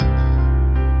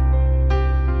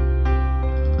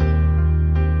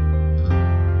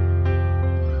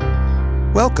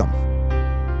Welcome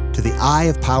to the Eye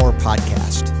of Power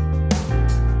podcast.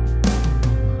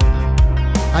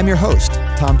 I'm your host,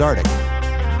 Tom Dardick.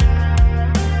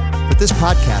 But this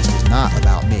podcast is not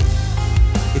about me.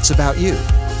 It's about you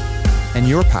and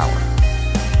your power.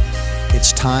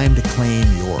 It's time to claim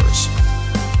yours.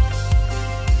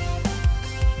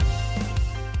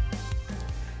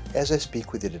 As I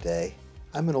speak with you today,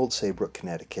 I'm in Old Saybrook,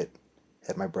 Connecticut,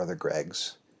 at my brother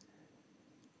Greg's.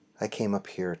 I came up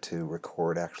here to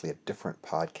record actually a different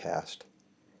podcast,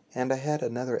 and I had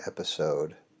another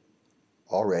episode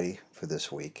all ready for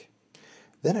this week.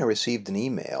 Then I received an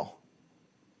email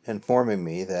informing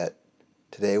me that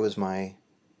today was my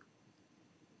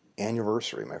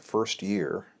anniversary, my first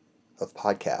year of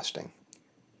podcasting.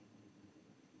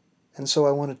 And so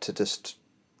I wanted to just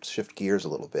shift gears a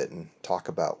little bit and talk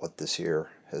about what this year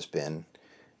has been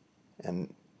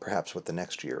and perhaps what the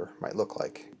next year might look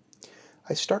like.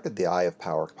 I started the Eye of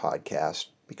Power podcast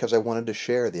because I wanted to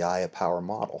share the Eye of Power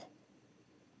model.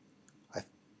 I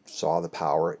saw the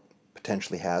power it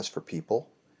potentially has for people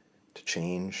to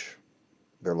change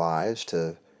their lives,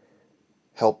 to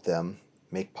help them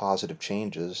make positive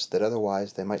changes that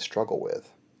otherwise they might struggle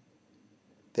with.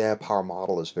 The Eye of Power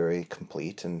model is very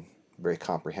complete and very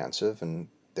comprehensive, and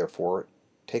therefore it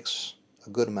takes a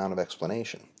good amount of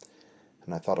explanation.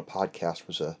 And I thought a podcast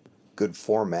was a good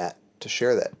format to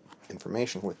share that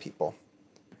information with people.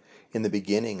 In the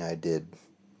beginning, I did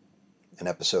an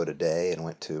episode a day and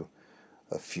went to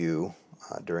a few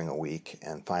during a week,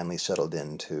 and finally settled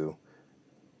into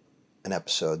an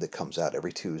episode that comes out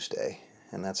every Tuesday.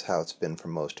 And that's how it's been for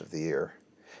most of the year.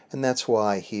 And that's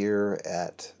why here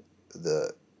at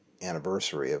the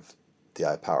anniversary of the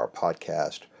iPower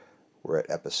podcast, we're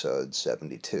at episode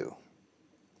 72.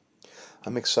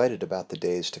 I'm excited about the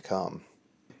days to come.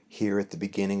 Here at the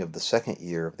beginning of the second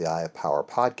year of the Eye of Power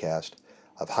podcast,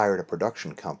 I've hired a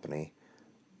production company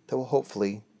that will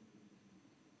hopefully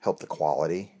help the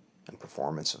quality and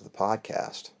performance of the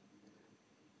podcast.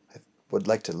 I would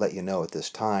like to let you know at this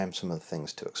time some of the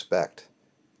things to expect.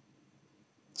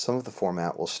 Some of the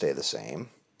format will stay the same.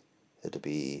 It'll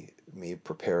be me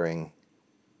preparing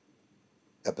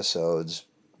episodes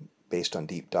based on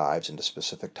deep dives into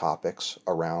specific topics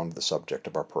around the subject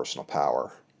of our personal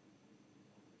power.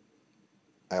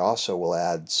 I also will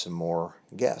add some more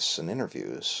guests and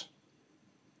interviews.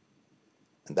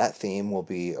 And that theme will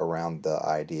be around the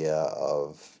idea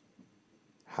of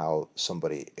how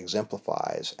somebody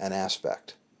exemplifies an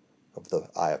aspect of the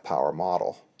Eye of Power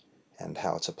model and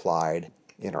how it's applied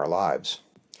in our lives.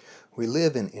 We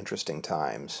live in interesting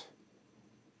times.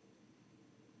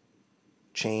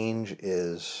 Change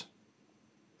is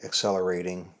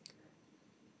accelerating,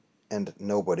 and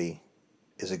nobody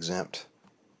is exempt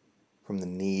from the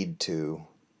need to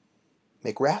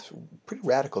make pretty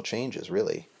radical changes,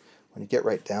 really. When you get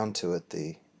right down to it,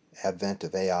 the advent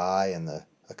of AI and the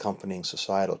accompanying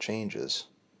societal changes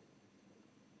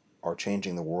are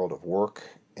changing the world of work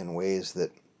in ways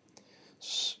that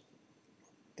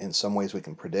in some ways we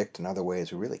can predict, in other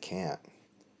ways we really can't.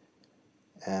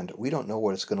 And we don't know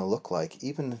what it's going to look like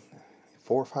even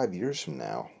 4 or 5 years from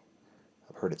now.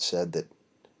 I've heard it said that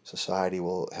society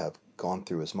will have gone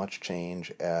through as much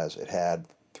change as it had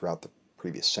throughout the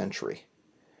previous century.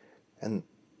 And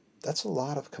that's a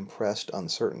lot of compressed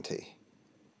uncertainty.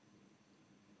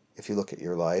 If you look at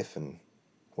your life and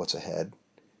what's ahead,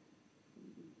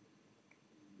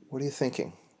 what are you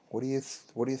thinking? How do you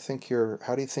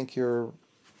think your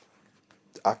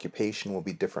occupation will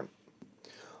be different?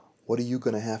 What are you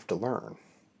going to have to learn?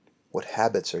 What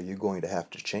habits are you going to have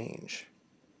to change?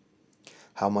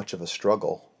 How much of a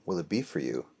struggle will it be for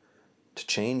you to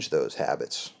change those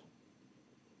habits,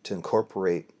 to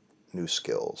incorporate new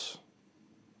skills,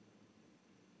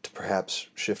 to perhaps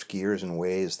shift gears in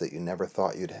ways that you never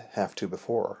thought you'd have to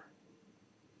before?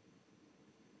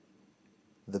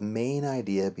 The main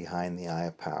idea behind the Eye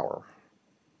of Power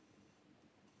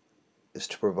is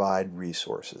to provide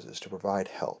resources, is to provide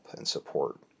help and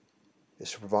support,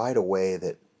 is to provide a way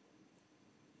that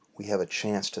we have a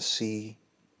chance to see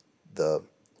the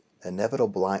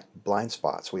inevitable blind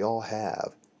spots we all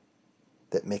have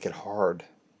that make it hard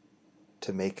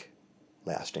to make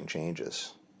lasting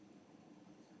changes.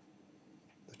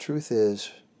 The truth is,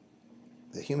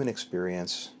 the human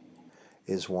experience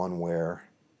is one where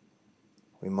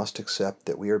we must accept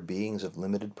that we are beings of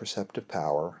limited perceptive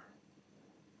power,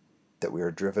 that we are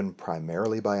driven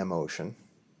primarily by emotion,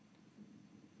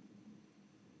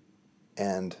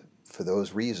 and for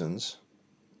those reasons,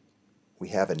 we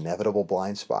have inevitable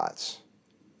blind spots.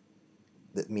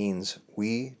 That means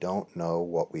we don't know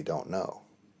what we don't know.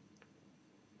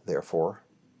 Therefore,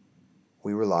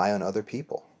 we rely on other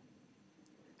people.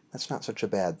 That's not such a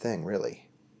bad thing, really.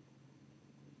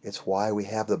 It's why we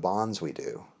have the bonds we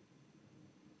do.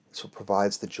 It's what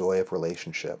provides the joy of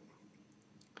relationship.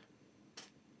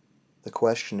 The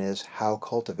question is, how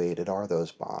cultivated are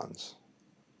those bonds?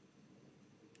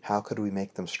 How could we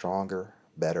make them stronger,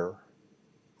 better,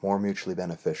 more mutually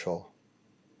beneficial,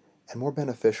 and more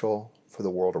beneficial for the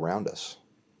world around us?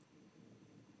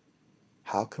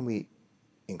 How can we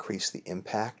increase the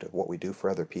impact of what we do for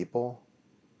other people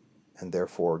and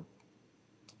therefore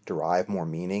derive more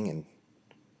meaning and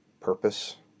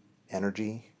purpose,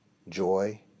 energy,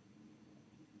 joy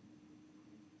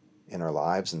in our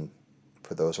lives and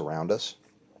for those around us?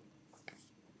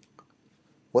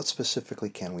 What specifically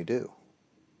can we do?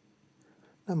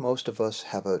 Now, most of us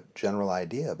have a general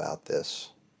idea about this,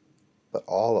 but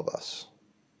all of us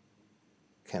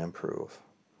can improve.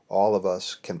 All of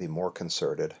us can be more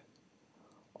concerted.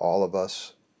 All of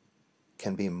us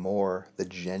can be more the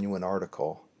genuine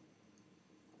article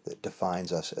that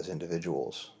defines us as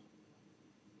individuals.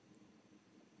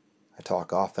 I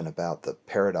talk often about the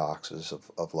paradoxes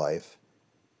of life.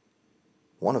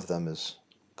 One of them is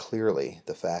clearly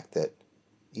the fact that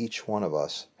each one of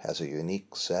us has a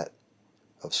unique set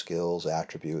of skills,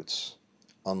 attributes,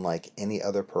 unlike any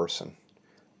other person.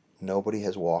 Nobody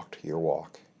has walked your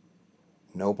walk.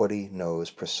 Nobody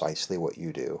knows precisely what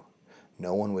you do.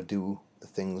 No one would do the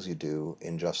things you do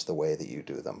in just the way that you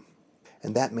do them.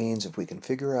 And that means if we can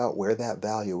figure out where that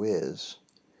value is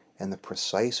and the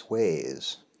precise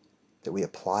ways that we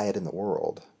apply it in the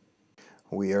world,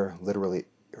 we are literally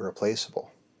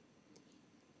irreplaceable.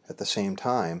 At the same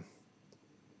time,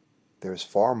 there's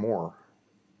far more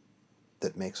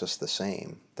that makes us the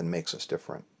same than makes us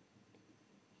different.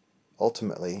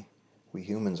 Ultimately, we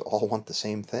humans all want the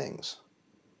same things.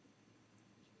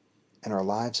 And our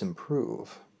lives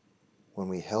improve when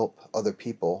we help other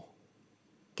people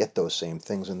get those same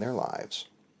things in their lives.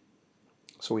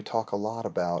 So we talk a lot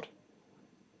about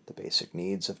the basic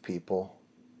needs of people,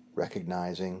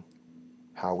 recognizing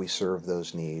how we serve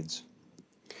those needs,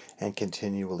 and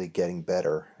continually getting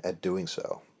better at doing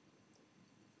so.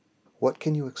 What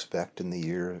can you expect in the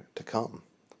year to come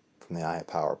from the Eye of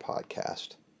Power podcast?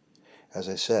 As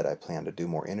I said, I plan to do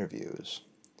more interviews.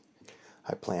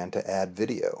 I plan to add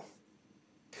video.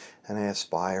 And I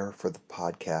aspire for the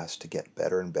podcast to get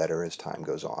better and better as time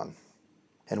goes on.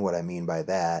 And what I mean by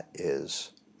that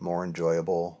is more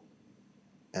enjoyable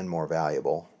and more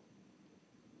valuable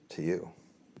to you.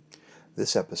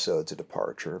 This episode's a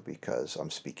departure because I'm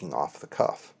speaking off the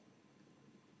cuff.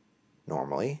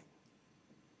 Normally,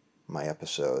 my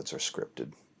episodes are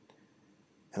scripted.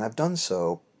 And I've done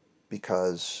so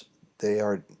because they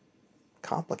are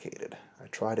complicated. I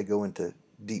try to go into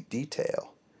deep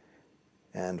detail.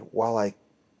 And while I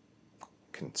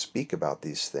can speak about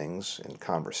these things in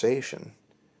conversation,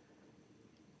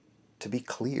 to be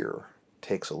clear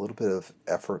takes a little bit of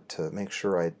effort to make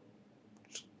sure I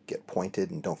get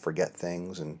pointed and don't forget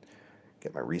things and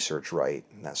get my research right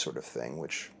and that sort of thing,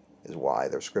 which is why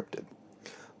they're scripted.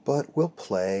 But we'll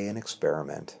play and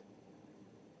experiment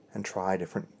and try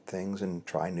different things and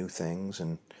try new things,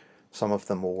 and some of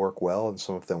them will work well and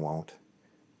some of them won't.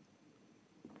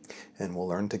 And we'll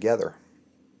learn together.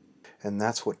 And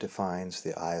that's what defines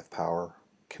the Eye of Power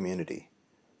community,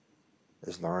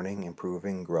 is learning,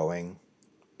 improving, growing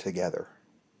together.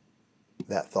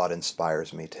 That thought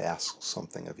inspires me to ask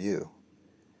something of you.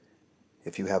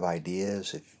 If you have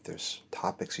ideas, if there's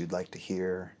topics you'd like to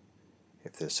hear,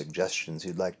 if there's suggestions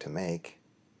you'd like to make,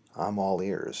 I'm all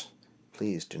ears.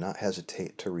 Please do not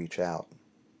hesitate to reach out.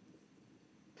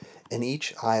 In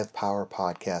each Eye of Power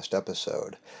podcast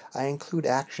episode, I include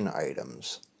action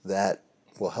items that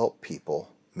will help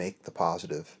people make the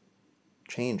positive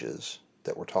changes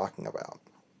that we're talking about.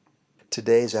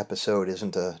 Today's episode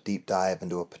isn't a deep dive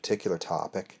into a particular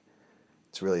topic.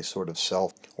 It's really sort of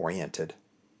self-oriented.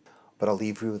 But I'll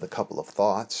leave you with a couple of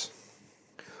thoughts.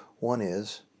 One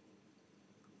is,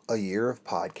 a year of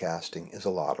podcasting is a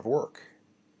lot of work.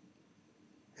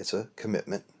 It's a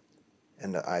commitment,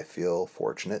 and I feel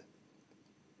fortunate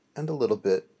and a little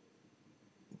bit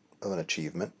of an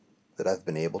achievement that I've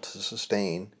been able to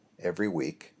sustain every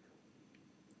week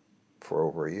for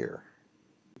over a year.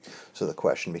 So the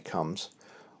question becomes,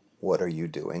 what are you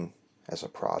doing as a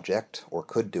project, or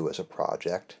could do as a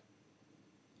project,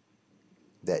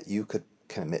 that you could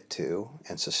commit to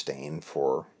and sustain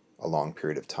for a long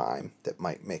period of time that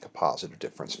might make a positive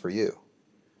difference for you?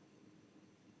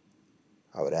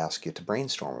 I would ask you to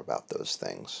brainstorm about those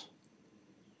things.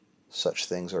 Such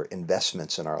things are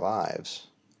investments in our lives.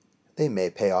 They may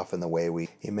pay off in the way we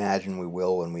imagine we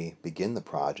will when we begin the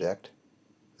project.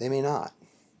 They may not.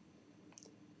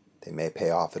 They may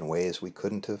pay off in ways we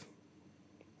couldn't have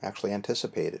actually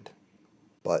anticipated.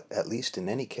 But at least in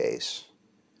any case,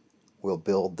 we'll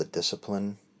build the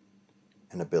discipline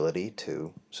and ability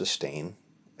to sustain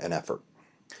an effort.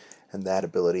 And that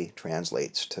ability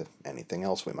translates to anything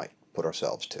else we might put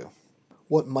ourselves to.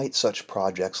 What might such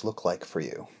projects look like for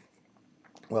you?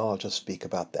 Well, I'll just speak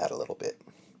about that a little bit.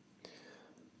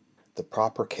 The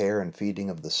proper care and feeding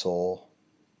of the soul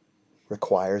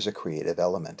requires a creative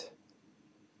element.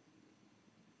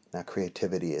 Now,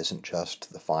 creativity isn't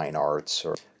just the fine arts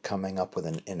or coming up with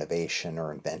an innovation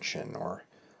or invention or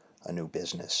a new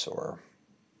business or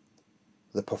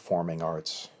the performing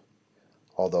arts,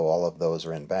 although all of those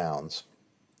are in bounds.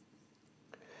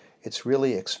 It's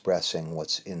really expressing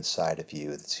what's inside of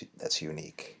you that's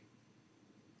unique.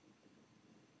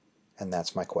 And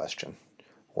that's my question.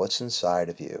 What's inside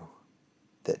of you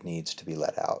that needs to be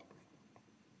let out,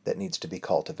 that needs to be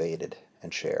cultivated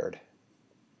and shared?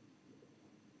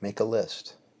 Make a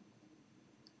list.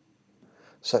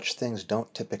 Such things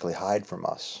don't typically hide from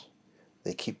us.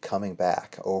 They keep coming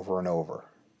back over and over.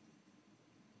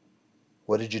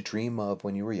 What did you dream of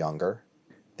when you were younger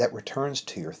that returns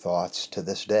to your thoughts to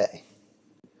this day?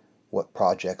 What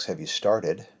projects have you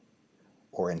started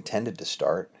or intended to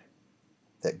start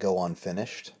that go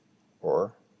unfinished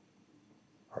or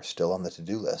are still on the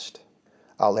to-do list?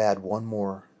 I'll add one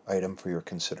more item for your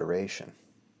consideration.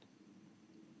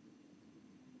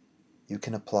 You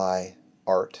can apply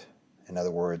art, in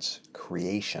other words,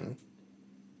 creation,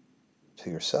 to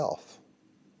yourself.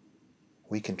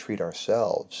 We can treat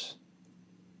ourselves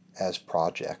as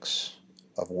projects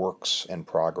of works in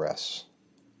progress,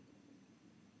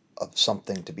 of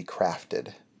something to be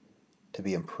crafted, to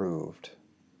be improved,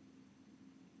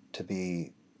 to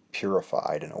be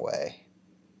purified in a way,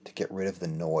 to get rid of the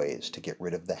noise, to get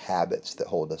rid of the habits that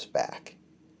hold us back,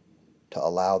 to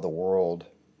allow the world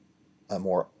a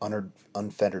more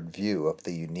unfettered view of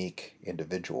the unique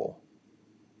individual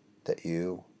that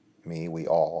you, me, we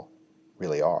all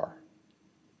really are.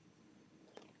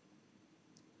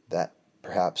 That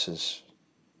perhaps is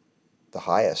the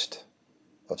highest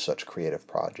of such creative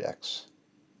projects,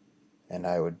 and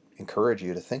I would encourage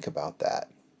you to think about that.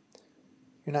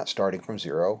 You're not starting from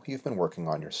zero. You've been working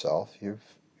on yourself. You've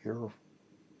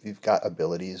got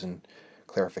abilities and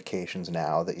clarifications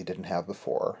now that you didn't have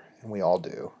before, and we all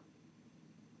do.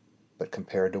 But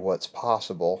compared to what's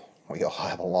possible, we all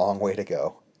have a long way to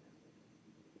go.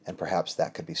 And perhaps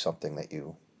that could be something that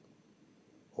you,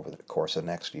 over the course of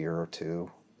the next year or two,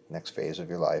 next phase of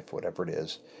your life, whatever it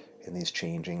is, in these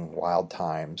changing, wild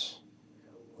times,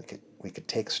 we could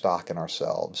take stock in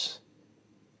ourselves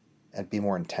and be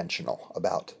more intentional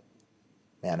about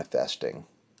manifesting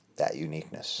that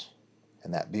uniqueness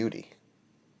and that beauty.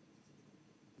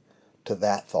 To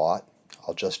that thought,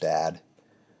 I'll just add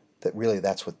that really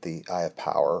that's what the Eye of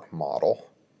Power model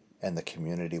and the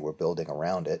community we're building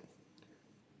around it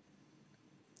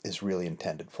is really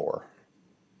intended for.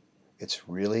 It's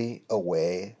really a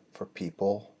way for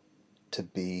people to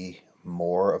be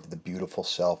more of the beautiful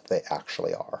self they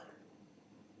actually are.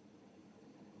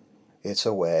 It's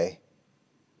a way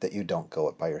that you don't go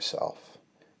it by yourself,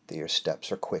 that your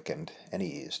steps are quickened and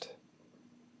eased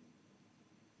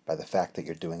by the fact that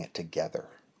you're doing it together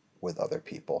with other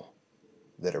people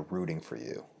that are rooting for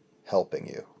you, helping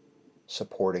you,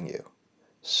 supporting you,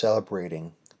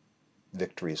 celebrating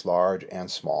victories large and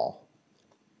small.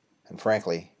 And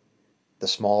frankly, the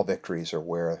small victories are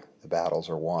where the battles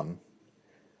are won.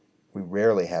 We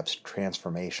rarely have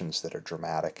transformations that are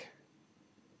dramatic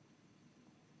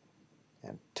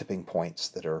and tipping points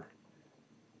that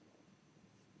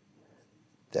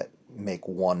make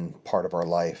one part of our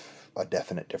life a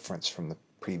definite difference from the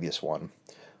previous one.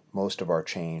 Most of our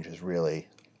change is really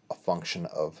a function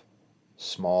of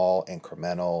small,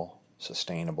 incremental,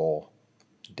 sustainable,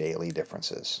 daily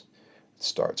differences. It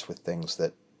starts with things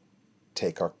that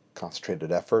take our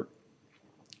concentrated effort,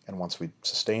 and once we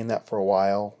sustain that for a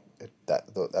while,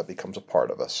 that becomes a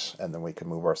part of us, and then we can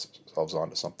move ourselves on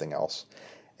to something else.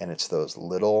 And it's those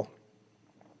little,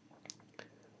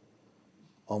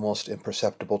 almost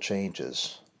imperceptible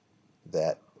changes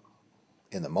that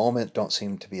in the moment don't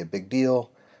seem to be a big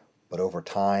deal, but over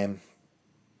time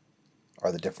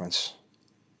are the difference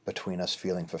between us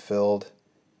feeling fulfilled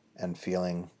and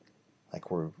feeling like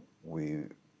we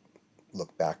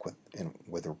look back with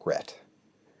regret.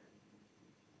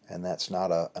 And that's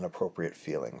not an appropriate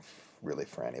feeling really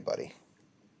for anybody.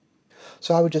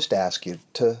 So I would just ask you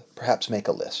to perhaps make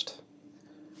a list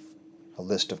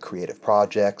of creative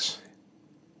projects,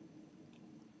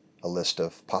 a list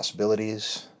of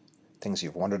possibilities, things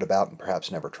you've wondered about and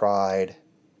perhaps never tried,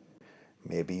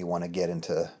 Maybe you want to get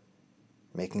into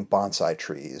making bonsai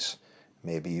trees.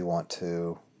 Maybe you want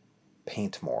to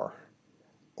paint more,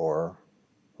 or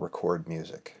record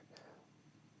music,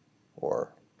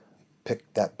 or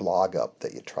pick that blog up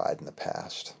that you tried in the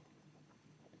past.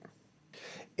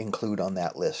 Include on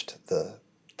that list the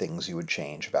things you would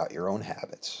change about your own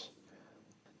habits.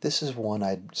 This is one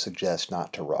I'd suggest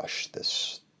not to rush,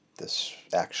 this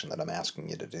action that I'm asking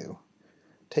you to do.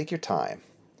 Take your time.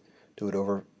 Do it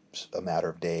over a matter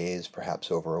of days,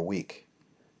 perhaps over a week.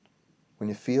 When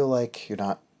you feel like you're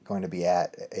not going to be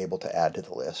able to add to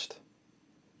the list,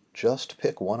 just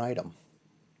pick one item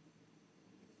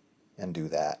and do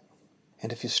that.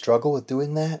 And if you struggle with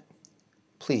doing that,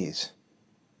 please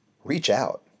reach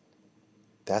out.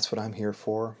 That's what I'm here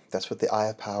for. That's what the Eye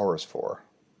of Power is for.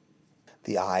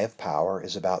 The Eye of Power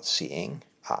is about seeing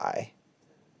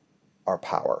our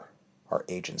power, our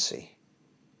agency.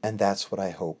 And that's what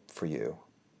I hope for you,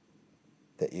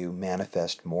 that you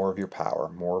manifest more of your power,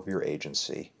 more of your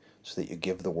agency, so that you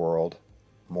give the world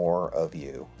more of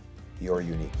you, your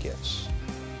unique gifts.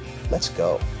 Let's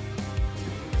go.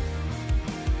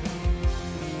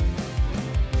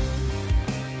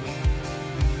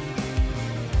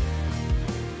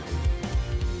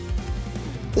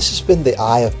 This has been the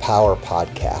Eye of Power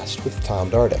podcast with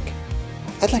Tom Dardick.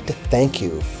 I'd like to thank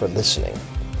you for listening.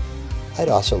 I'd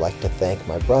also like to thank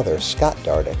my brother, Scott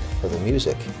Dardick, for the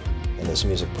music and his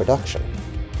music production.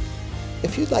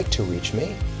 If you'd like to reach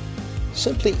me,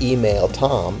 simply email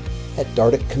Tom at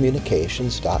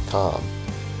dardickcommunications.com.